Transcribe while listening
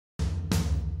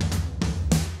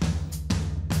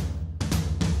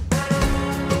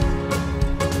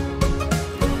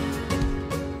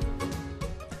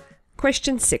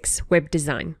Question 6, web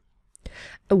design.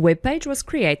 A web page was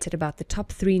created about the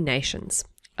top 3 nations.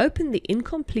 Open the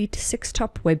incomplete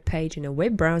 6-top web page in a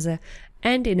web browser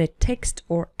and in a text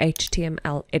or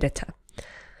HTML editor.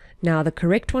 Now the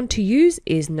correct one to use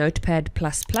is Notepad++,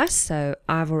 so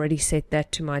I've already set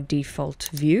that to my default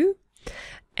view.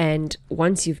 And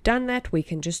once you've done that, we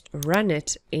can just run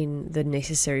it in the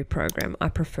necessary program. I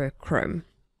prefer Chrome.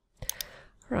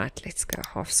 Right, let's go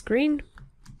half screen.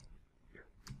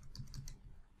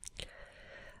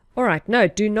 Alright, no,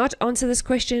 do not answer this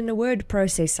question in a word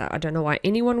processor. I don't know why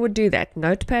anyone would do that.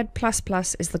 Notepad++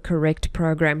 is the correct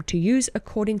program to use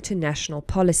according to national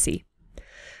policy.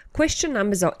 Question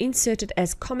numbers are inserted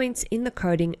as comments in the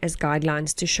coding as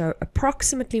guidelines to show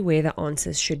approximately where the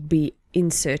answers should be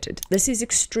inserted. This is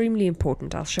extremely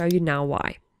important. I'll show you now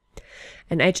why.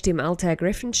 An HTML tag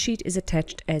reference sheet is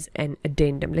attached as an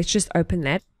addendum. Let's just open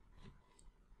that.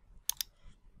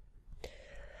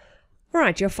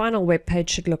 Alright, your final web page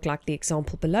should look like the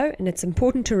example below, and it's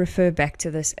important to refer back to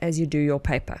this as you do your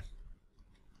paper.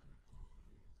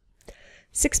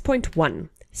 6.1.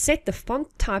 Set the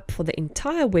font type for the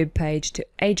entire web page to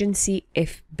Agency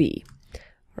FB.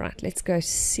 Right, let's go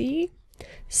see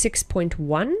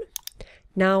 6.1.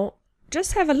 Now,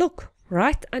 just have a look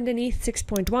right underneath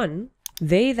 6.1.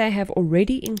 There they have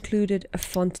already included a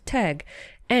font tag,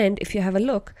 and if you have a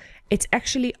look, it's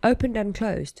actually opened and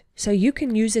closed, so you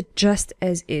can use it just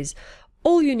as is.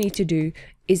 All you need to do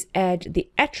is add the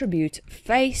attribute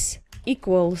face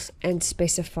equals and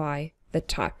specify the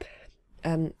type.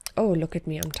 Oh, look at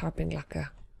me, I'm typing like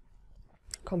a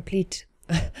complete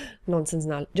nonsense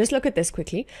now. Just look at this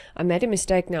quickly. I made a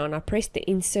mistake now and I pressed the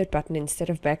insert button instead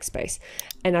of backspace.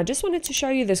 And I just wanted to show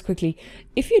you this quickly.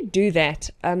 If you do that,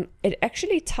 it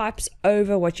actually types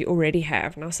over what you already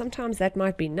have. Now, sometimes that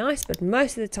might be nice, but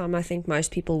most of the time I think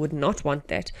most people would not want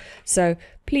that. So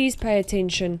please pay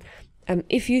attention.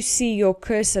 If you see your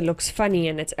cursor looks funny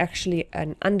and it's actually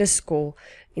an underscore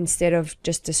instead of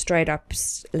just a straight up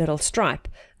little stripe,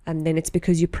 then it's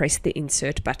because you pressed the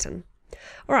insert button.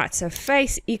 Alright, so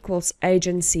face equals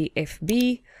Agency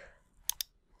FB.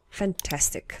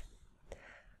 Fantastic.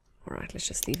 Alright, let's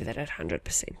just leave that at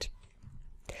 100%.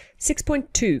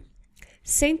 6.2.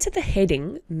 Center the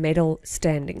heading medal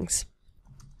standings.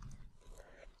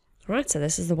 Alright, so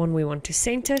this is the one we want to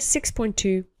center.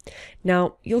 6.2.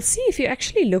 Now, you'll see if you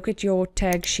actually look at your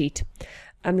tag sheet,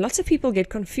 lots of people get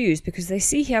confused because they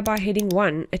see here by heading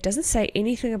 1, it doesn't say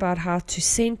anything about how to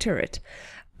center it.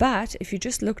 But if you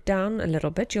just look down a little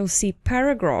bit, you'll see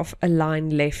paragraph, align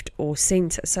left or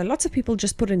center. So lots of people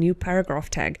just put a new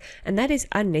paragraph tag, and that is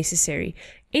unnecessary.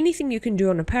 Anything you can do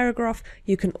on a paragraph,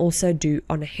 you can also do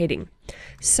on a heading.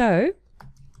 So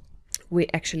we're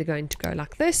actually going to go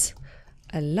like this.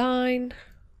 Align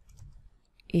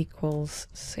equals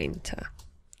center.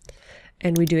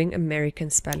 And we're doing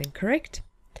American spelling, correct?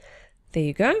 There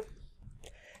you go.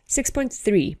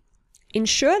 6.3.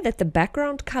 Ensure that the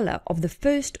background color of the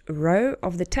first row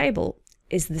of the table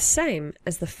is the same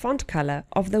as the font color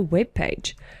of the web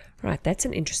page. Right, that's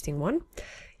an interesting one.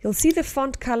 You'll see the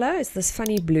font color is this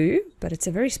funny blue, but it's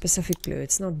a very specific blue.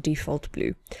 It's not default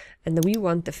blue. And then we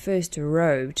want the first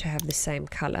row to have the same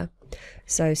color.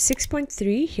 So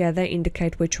 6.3, here they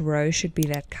indicate which row should be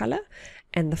that color.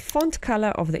 And the font color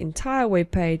of the entire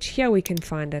web page, here we can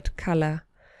find it, color.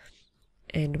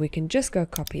 And we can just go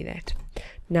copy that.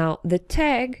 Now, the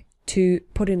tag to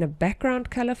put in a background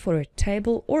color for a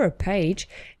table or a page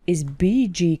is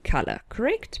BG color,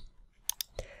 correct?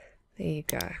 There you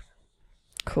go.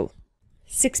 Cool.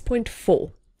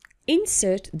 6.4.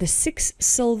 Insert the 6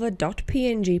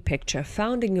 silver.png picture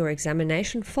found in your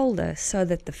examination folder so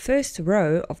that the first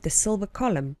row of the silver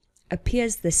column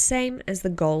appears the same as the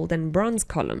gold and bronze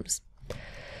columns.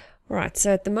 Alright,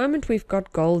 so at the moment we've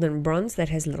got gold and bronze that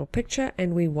has a little picture,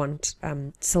 and we want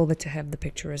silver to have the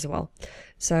picture as well.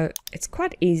 So it's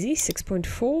quite easy.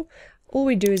 6.4, all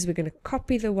we do is we're going to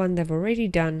copy the one they've already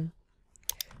done,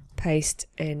 paste,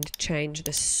 and change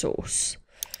the source.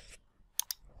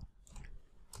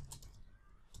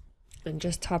 And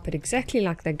just type it exactly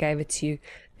like they gave it to you,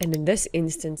 and in this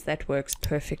instance that works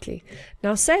perfectly.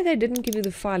 Now say they didn't give you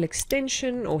the file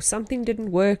extension or something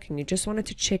didn't work and you just wanted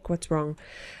to check what's wrong.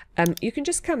 You can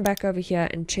just come back over here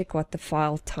and check what the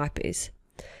file type is.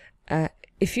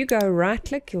 If you go right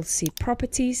click, you'll see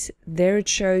properties. There it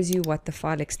shows you what the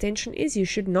file extension is. You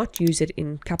should not use it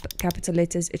in capital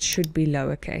letters. It should be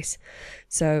lowercase.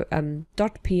 So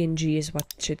 .png is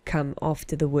what should come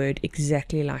after the word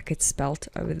exactly like it's spelt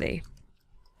over there.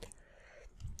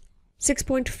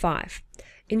 6.5.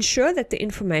 Ensure that the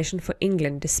information for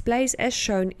England displays as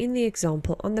shown in the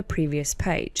example on the previous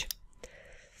page.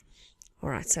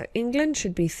 Alright, so England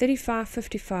should be 35,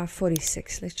 55,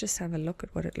 46. Let's just have a look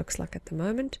at what it looks like at the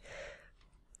moment.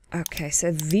 Okay,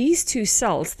 so these two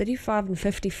cells, 35 and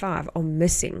 55, are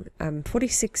missing.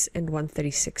 46 and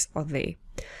 136 are there.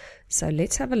 So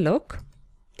let's have a look.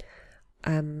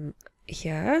 Here,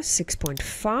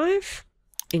 6.5,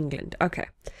 England. Okay,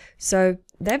 so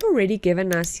they've already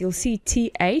given us, you'll see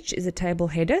TH is a table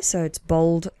header, so it's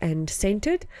bold and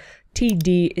centered.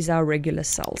 TD is our regular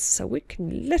cells. So we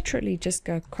can literally just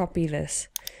go copy this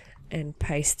and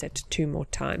paste it 2 more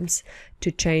times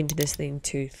to change this thing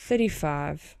to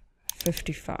 35,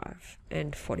 55,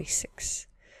 and 46.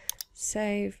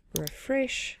 Save,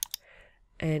 refresh,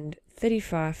 and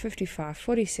 35, 55,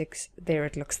 46, there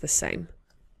it looks the same.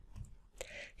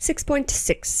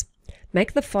 6.6.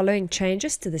 Make the following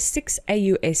changes to the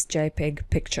 6AUS JPEG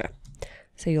picture.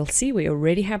 So you'll see we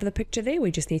already have the picture there,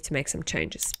 we just need to make some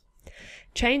changes.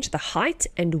 Change the height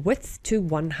and width to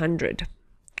 100.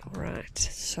 Alright,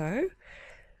 so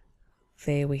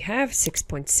there we have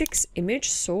 6.6 image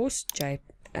source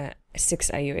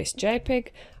 6AUS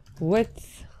JPEG,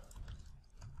 width,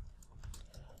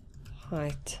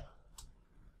 height.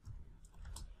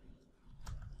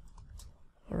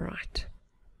 Alright,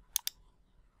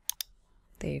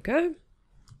 there you go.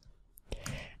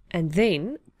 And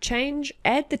then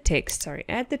add the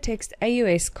text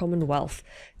AUS Commonwealth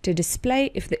to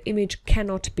display if the image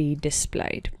cannot be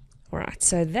displayed. Alright,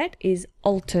 so that is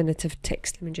alternative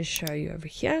text. Let me just show you over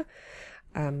here.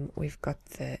 We've got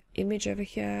the image over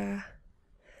here.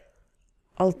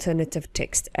 Alternative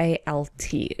text,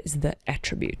 ALT is the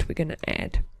attribute we're going to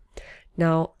add.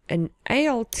 Now, an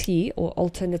ALT or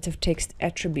alternative text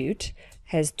attribute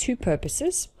has 2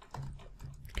 purposes.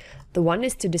 The one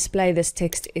is to display this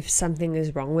text if something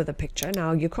is wrong with a picture.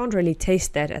 Now, you can't really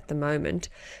test that at the moment.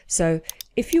 So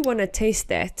if you want to test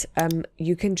that,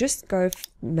 you can just go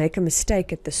make a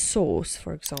mistake at the source,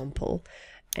 for example,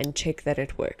 and check that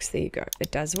it works. There you go.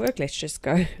 It does work. Let's just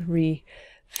go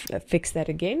fix that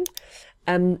again.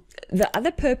 The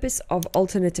other purpose of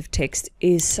alternative text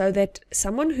is so that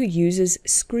someone who uses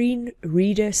screen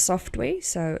reader software,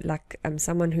 so like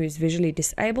someone who is visually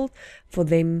disabled, for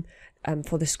them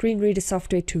for the screen reader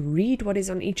software to read what is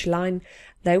on each line,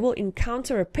 they will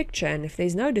encounter a picture, and if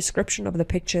there's no description of the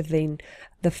picture, then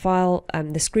the file,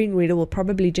 the screen reader will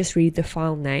probably just read the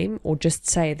file name or just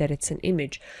say that it's an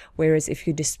image. Whereas if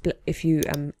you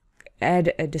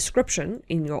add a description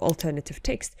in your alternative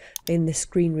text, then the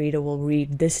screen reader will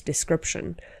read this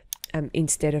description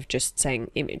instead of just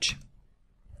saying image.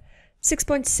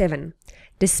 6.7.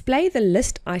 Display the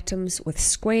list items with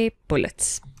square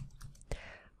bullets.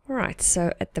 Alright,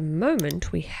 so at the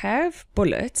moment we have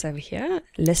bullets over here,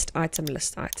 list item,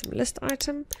 list item, list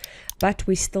item, but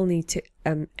we still need to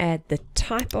add the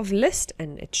type of list,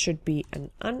 and it should be an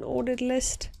unordered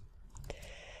list.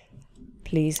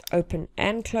 Please open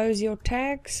and close your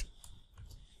tags,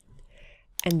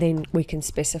 and then we can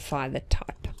specify the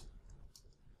type.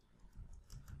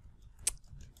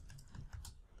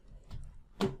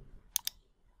 There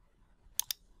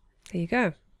you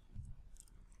go.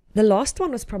 The last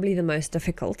one was probably the most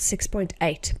difficult,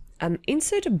 6.8.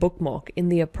 Insert a bookmark in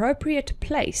the appropriate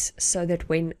place so that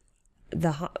when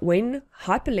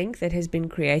hyperlink that has been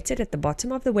created at the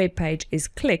bottom of the web page is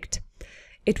clicked,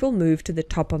 it will move to the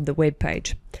top of the web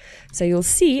page. So you'll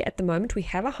see at the moment we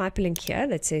have a hyperlink here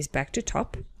that says back to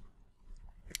top,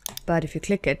 but if you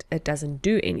click it, it doesn't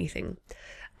do anything.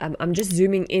 I'm just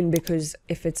zooming in because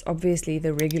if it's obviously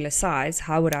the regular size,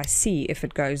 how would I see if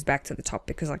it goes back to the top?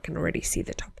 Because I can already see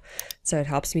the top. So it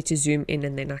helps me to zoom in,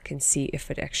 and then I can see if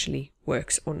it actually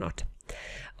works or not.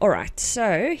 Alright,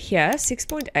 so here,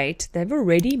 6.8, they've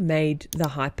already made the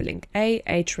hyperlink,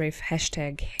 href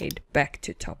hashtag head back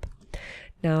to top.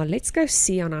 Now let's go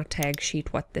see on our tag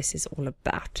sheet what this is all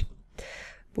about.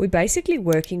 We're basically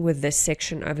working with this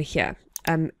section over here.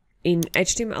 In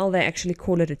HTML, they actually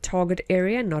call it a target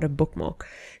area, not a bookmark.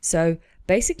 So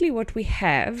basically what we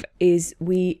have is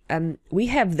we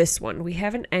have this one. We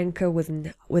have an anchor with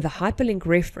a hyperlink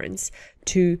reference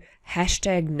to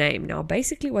hashtag name. Now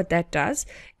basically what that does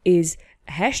is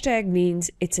hashtag means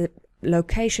it's a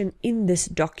location in this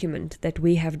document that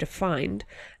we have defined,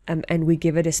 and we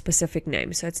give it a specific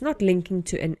name. So it's not linking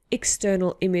to an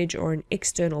external image or an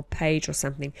external page or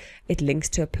something. It links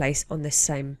to a place on the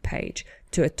same page,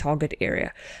 to a target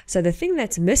area. So the thing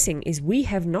that's missing is we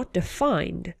have not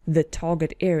defined the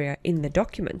target area in the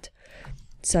document.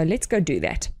 So let's go do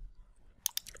that.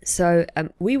 So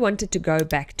we wanted to go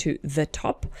back to the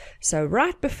top. So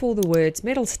right before the words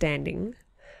medal standing,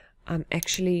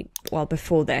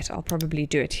 before that, I'll probably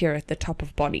do it here at the top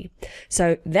of body.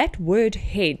 So that word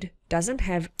head doesn't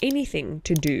have anything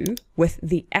to do with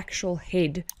the actual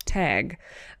head tag.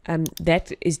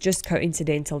 That is just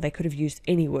coincidental. They could have used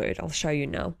any word. I'll show you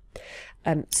now.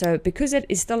 So because it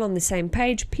is still on the same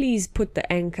page, please put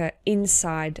the anchor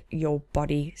inside your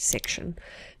body section.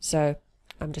 So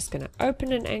I'm just going to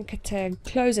open an anchor tag,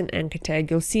 close an anchor tag.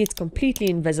 You'll see it's completely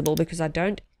invisible because I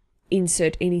don't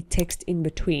insert any text in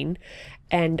between,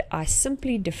 and I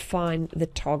simply define the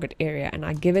target area and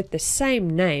I give it the same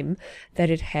name that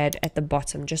it had at the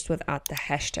bottom, just without the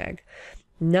hashtag.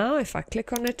 Now if I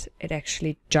click on it, it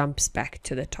actually jumps back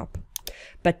to the top.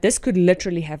 But this could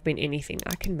literally have been anything.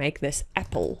 I can make this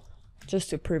apple just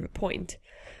to prove a point.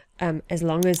 As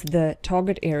long as the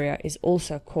target area is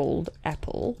also called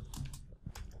apple,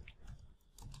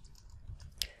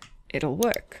 it'll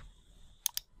work.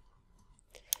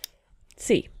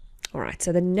 See. Alright,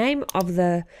 so the name of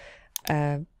the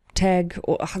tag,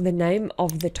 or the name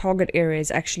of the target area, is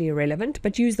actually irrelevant,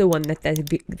 but use the one that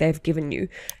they've given you,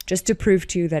 just to prove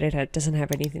to you that it doesn't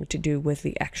have anything to do with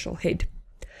the actual head.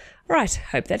 Alright,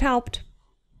 hope that helped.